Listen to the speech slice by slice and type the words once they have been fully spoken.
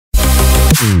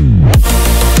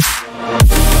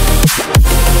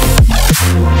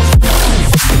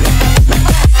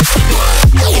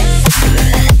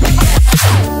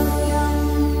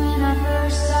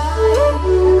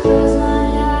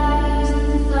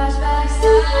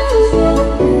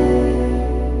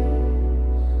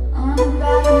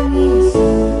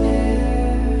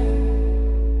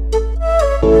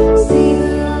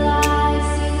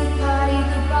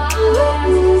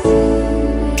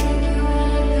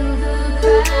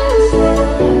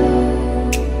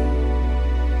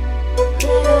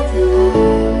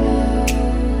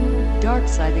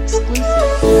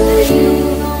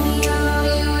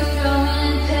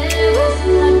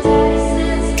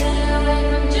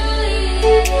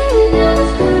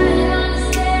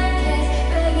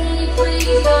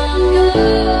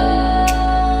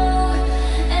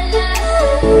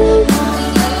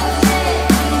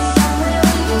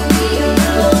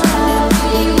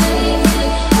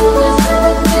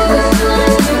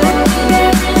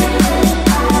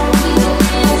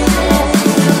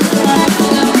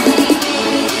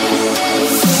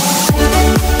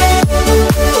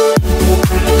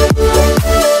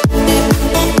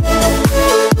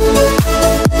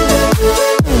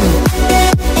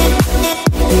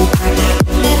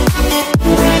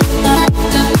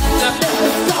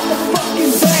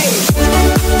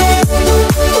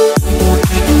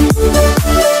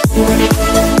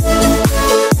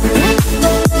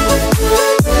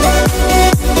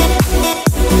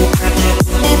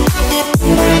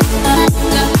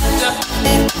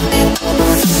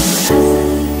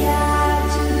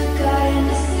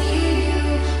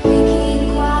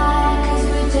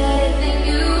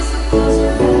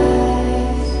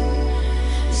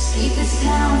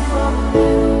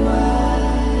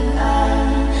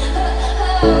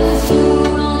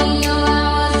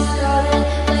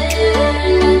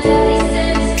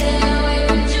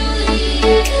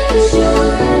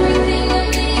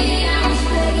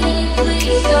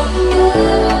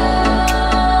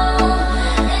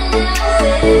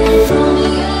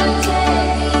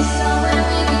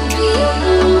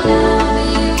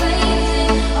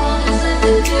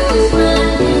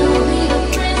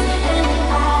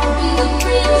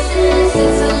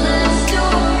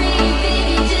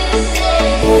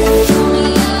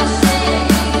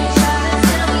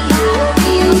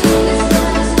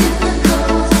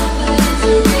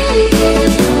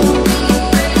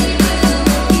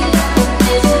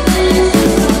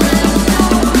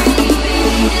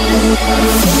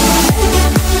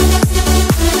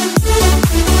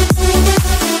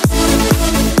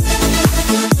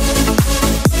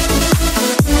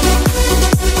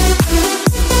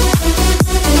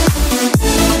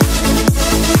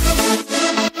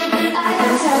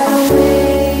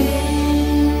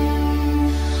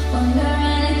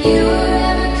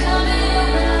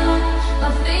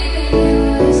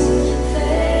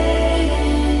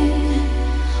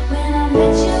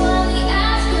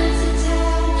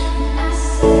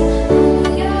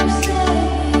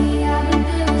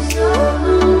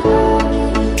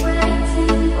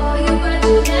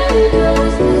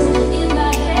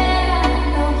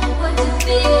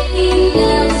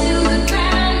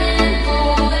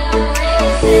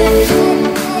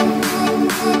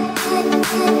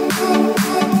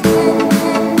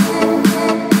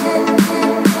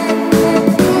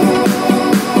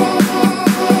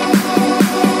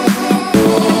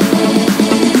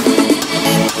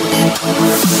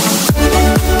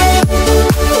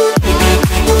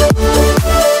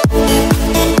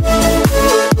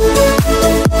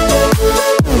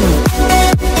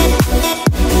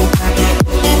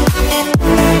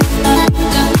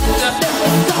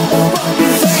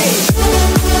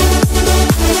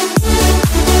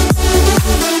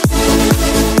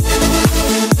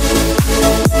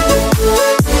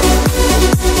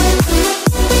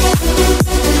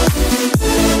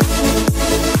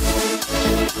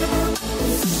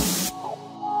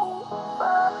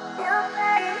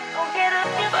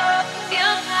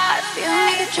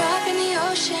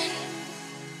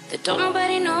Don't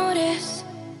nobody notice.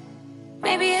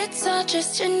 Maybe it's all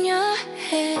just in your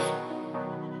head.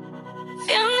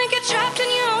 Feeling like you're trapped in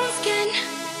your own skin,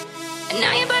 and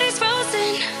now your body's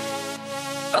frozen.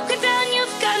 Broken down,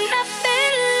 you've got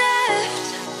nothing left.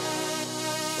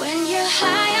 When you're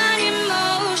high on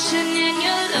emotion and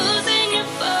you're losing your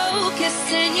focus,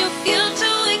 and you feel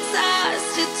too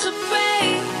exhausted to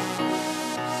break.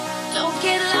 Don't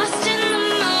get lost in the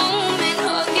moment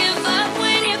or give up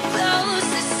when you're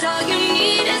closest. All you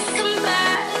need is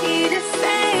somebody to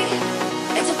say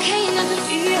it's okay not to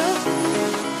feel.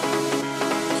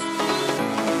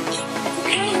 It's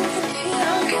okay not to feel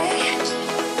okay.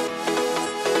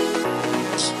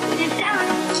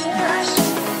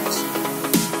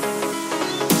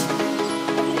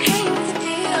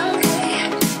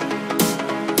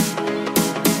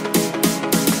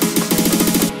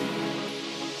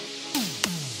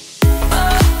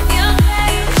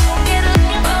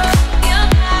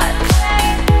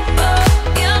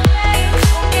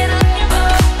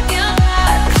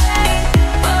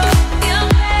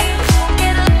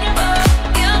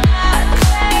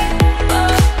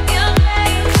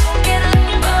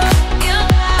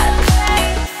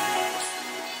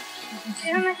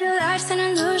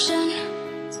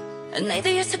 and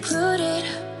lately you're secluded,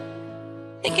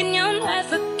 thinking you'll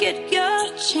never get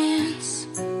your chance.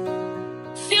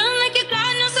 Feeling like you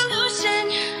got no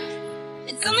solution.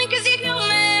 It's only cause you're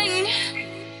human.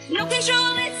 No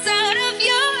control, it's out of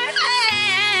your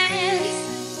hands.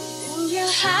 And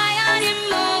you're high on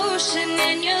emotion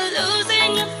and you're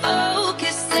losing your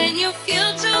focus, and you feel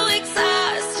too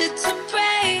exhausted to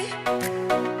pray.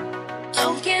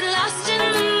 Don't get lost in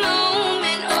the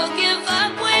moment or give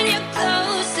up when you're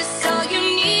closest. All you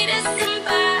need is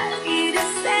somebody to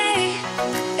say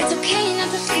it's okay not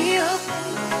to feel.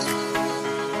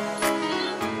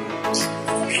 It's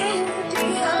okay not to be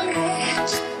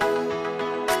alright.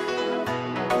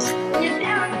 When you're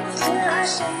down, you feel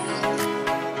ashamed.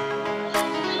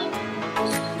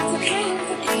 It's okay not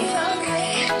to be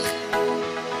alright.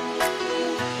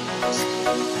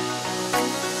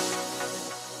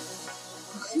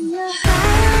 When you're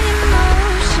high on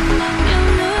emotion and you're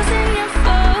losing your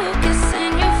focus,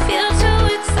 and you feel too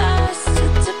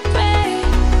exhausted to pray.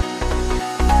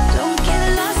 Don't get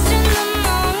lost in the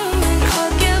moment or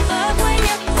give up when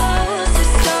you're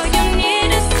closest. All you need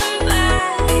is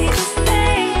somebody to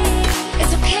say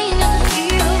it's okay not to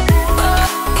feel. Oh,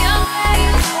 you're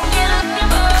right. Get up, you're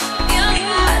hot. Oh, you're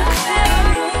right.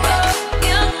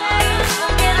 Get up, you're hot. Oh, you're right.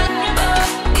 Get up, you're hot.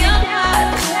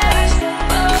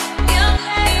 Oh,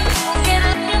 you're right. Get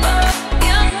up, you're hot.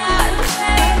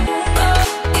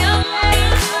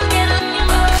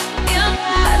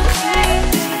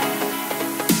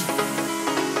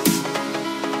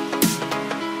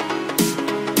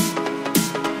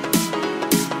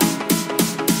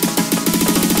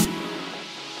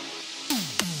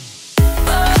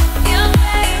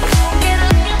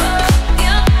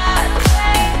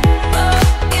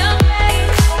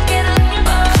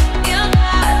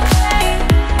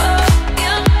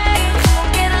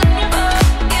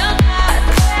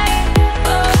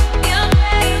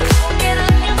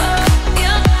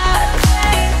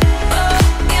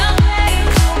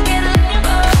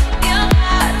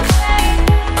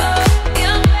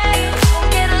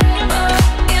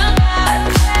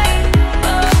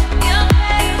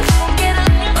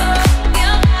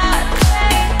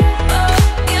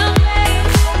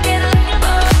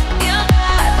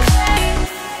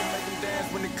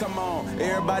 When they come on,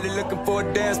 everybody looking for a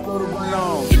dance floor to run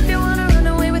on. If you wanna run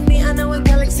away with me, I know a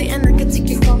galaxy and I can take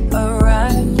you for a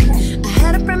ride. I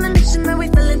had a premonition that we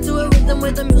fell into a rhythm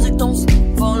where the music don't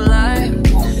stop for life.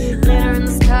 Glitter in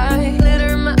the sky, glitter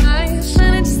in my eyes,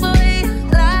 shining just the way you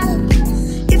lie.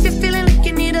 If you're feeling like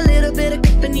you need a little bit of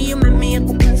company, you met me at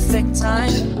the perfect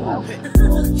time.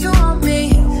 You want me,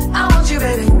 I want you,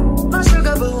 baby. My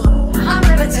sugar boo, I'm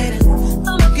levitating.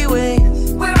 The Milky Way,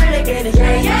 we're renegading.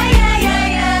 Yeah, yeah, yeah, yeah,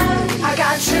 yeah. I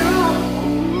got you,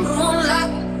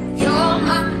 moonlight. You're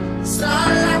my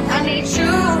starlight. I need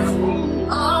you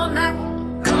all night.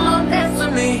 Come on, dance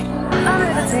with me. I'm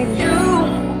levitating. You,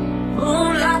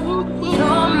 moonlight.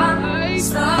 You're my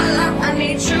starlight. I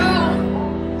need you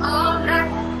all night.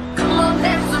 Come on,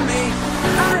 dance with me.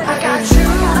 I got you.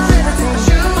 I'm levitating.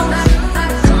 You,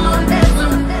 come on, dance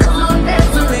with me. Come on,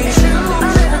 dance with me. You, I'm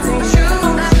levitating. You,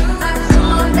 come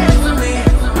on, dance with me.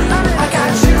 I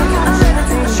got you. I'm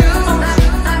levitating. You,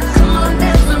 come on,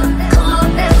 dance with me. Come on,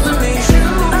 dance with me. You,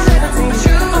 I'm levitating.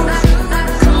 You,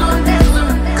 come on, dance with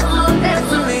me. Come on, dance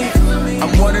with me.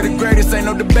 I'm one of the greatest, ain't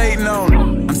no debating on it.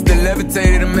 I'm still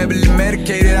levitated, I'm heavily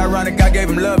medicated. Ironic, I gave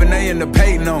him love and they end up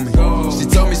hating on me. She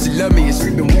told me she loved me and she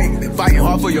been waiting, been fighting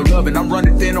hard for your love, and I'm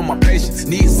running thin on my patience.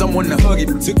 Need someone to hug it,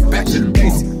 took it back to the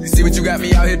basics. You see what you got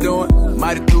me out here doing?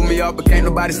 Might have threw me off, but can't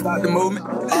nobody stop the movement.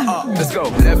 Let's go.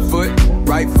 Left foot,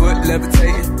 right foot,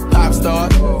 levitating. Pop star,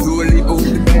 do a Lipa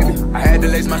with the baby. I had to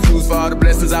lace my shoes for all the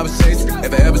blessings I was chasing.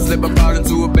 If I ever slip, I'm fall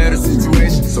into a better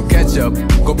situation. So catch up,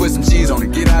 go put some cheese on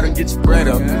it, get out and get your bread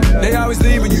up. They always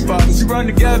leave when you fall, cause you run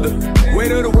together.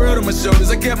 Weight of the world on my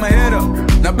shoulders, I kept my head up.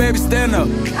 Now baby, stand up,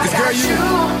 cause girl, you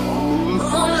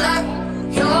moonlight,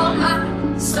 you're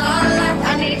my starlight.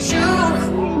 I need you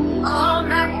all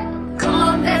night. Come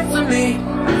on, dance with me.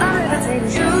 I'm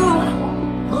levitating. You,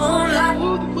 moonlight,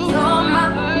 you're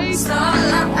my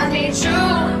starlight. I need you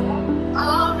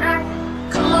all night.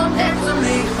 Come on, dance with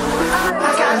me.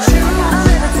 I got you. I'm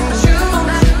levitating. You,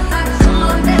 come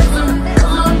on, dance with me.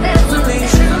 Come on, dance with me.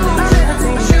 You, I'm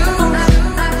levitating. You,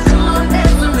 come on,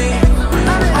 dance with me.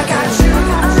 I got you.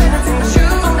 I'm levitating. You,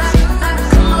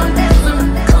 come on, dance with me.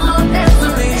 Come on, dance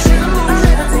with me. You, I'm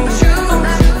levitating. You,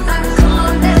 come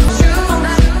on, dance. You,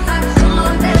 come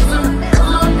on, dance with me.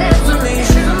 Come on, dance with me.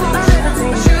 You, I'm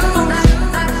levitating. You,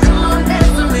 come on,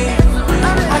 dance with me.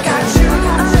 I got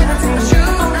you.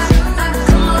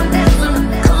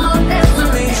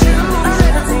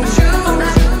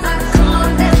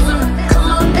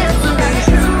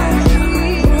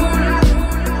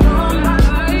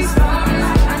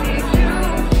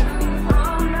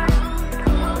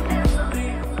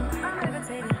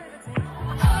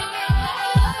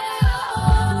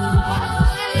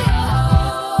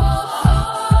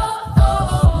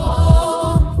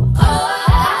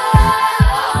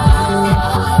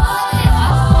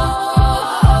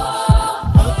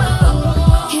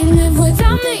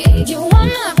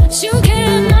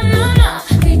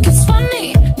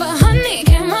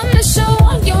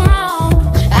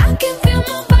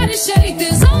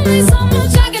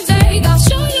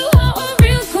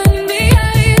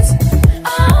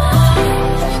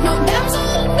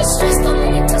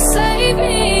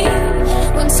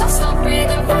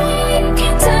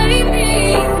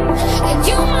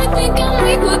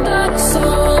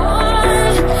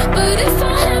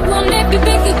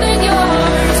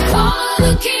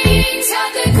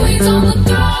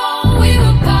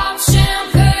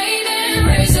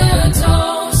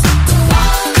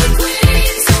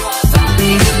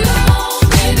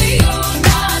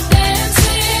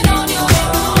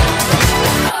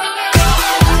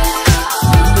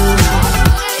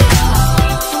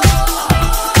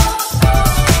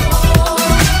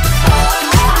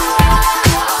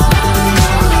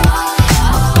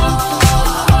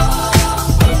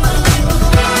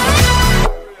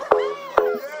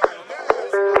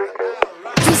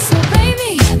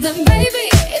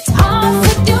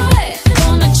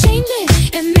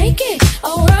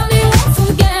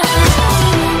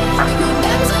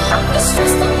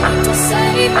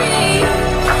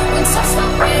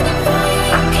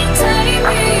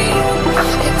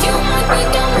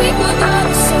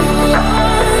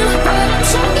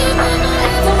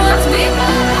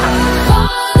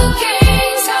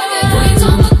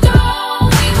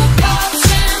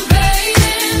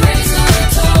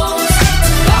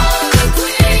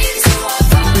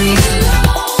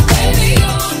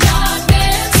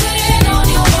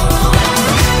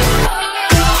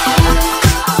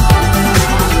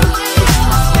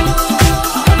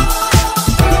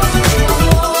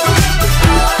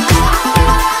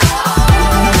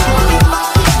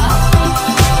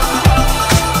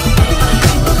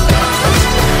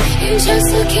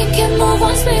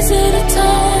 days at a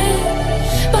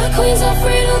time. My queens are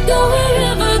free to go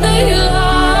wherever they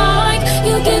like.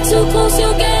 You get too close,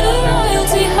 you'll get a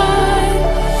royalty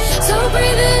high. So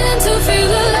breathe it in to feel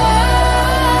alive.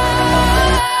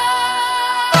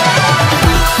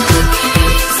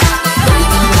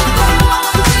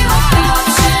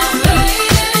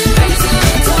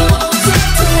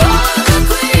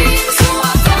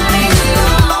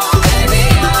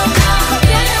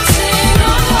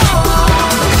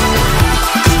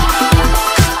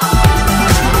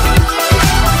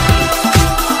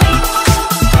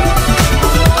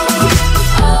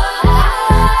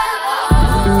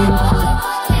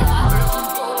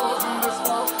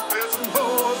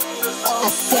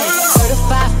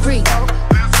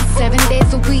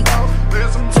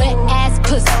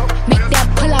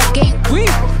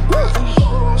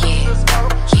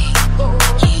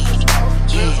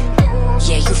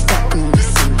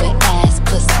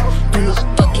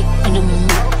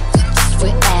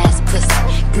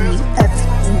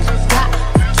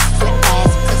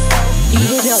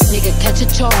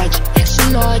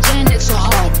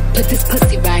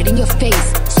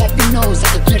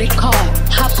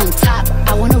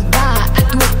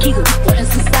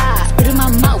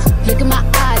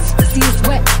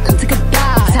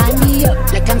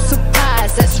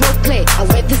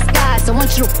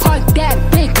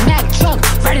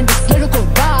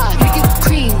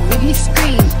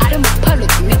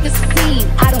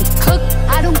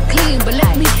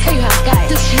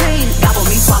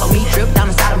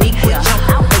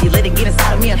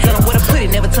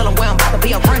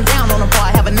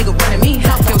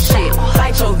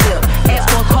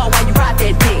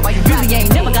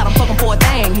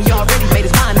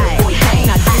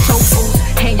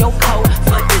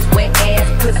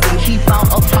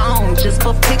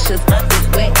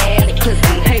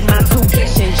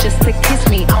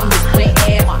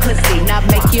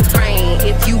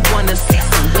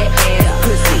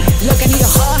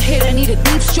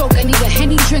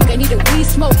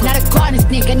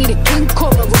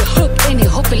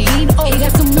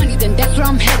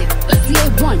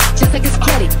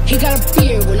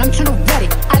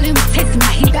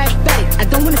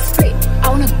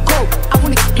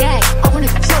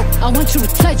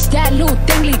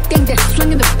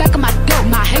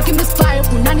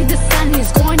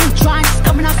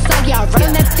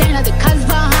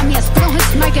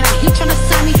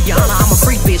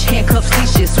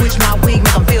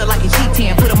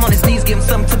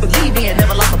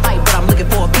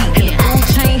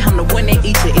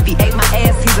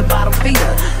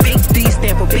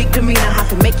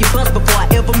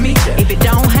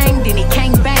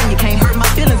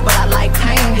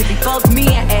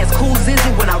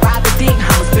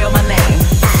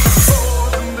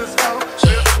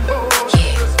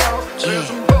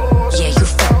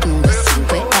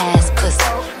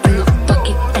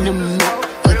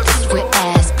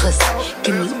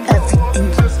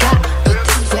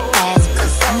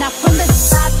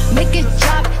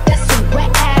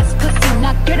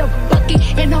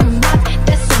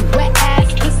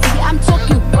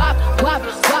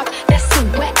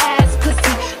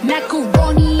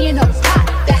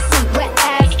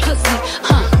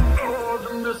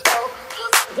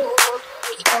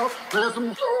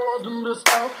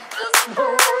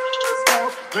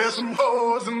 There's some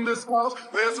hoes in this house.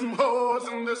 There's some hoes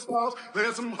in this house.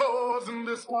 There's some hoes in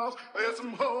this house. There's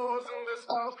some hoes in this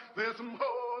house. There's some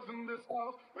hoes in this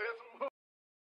house.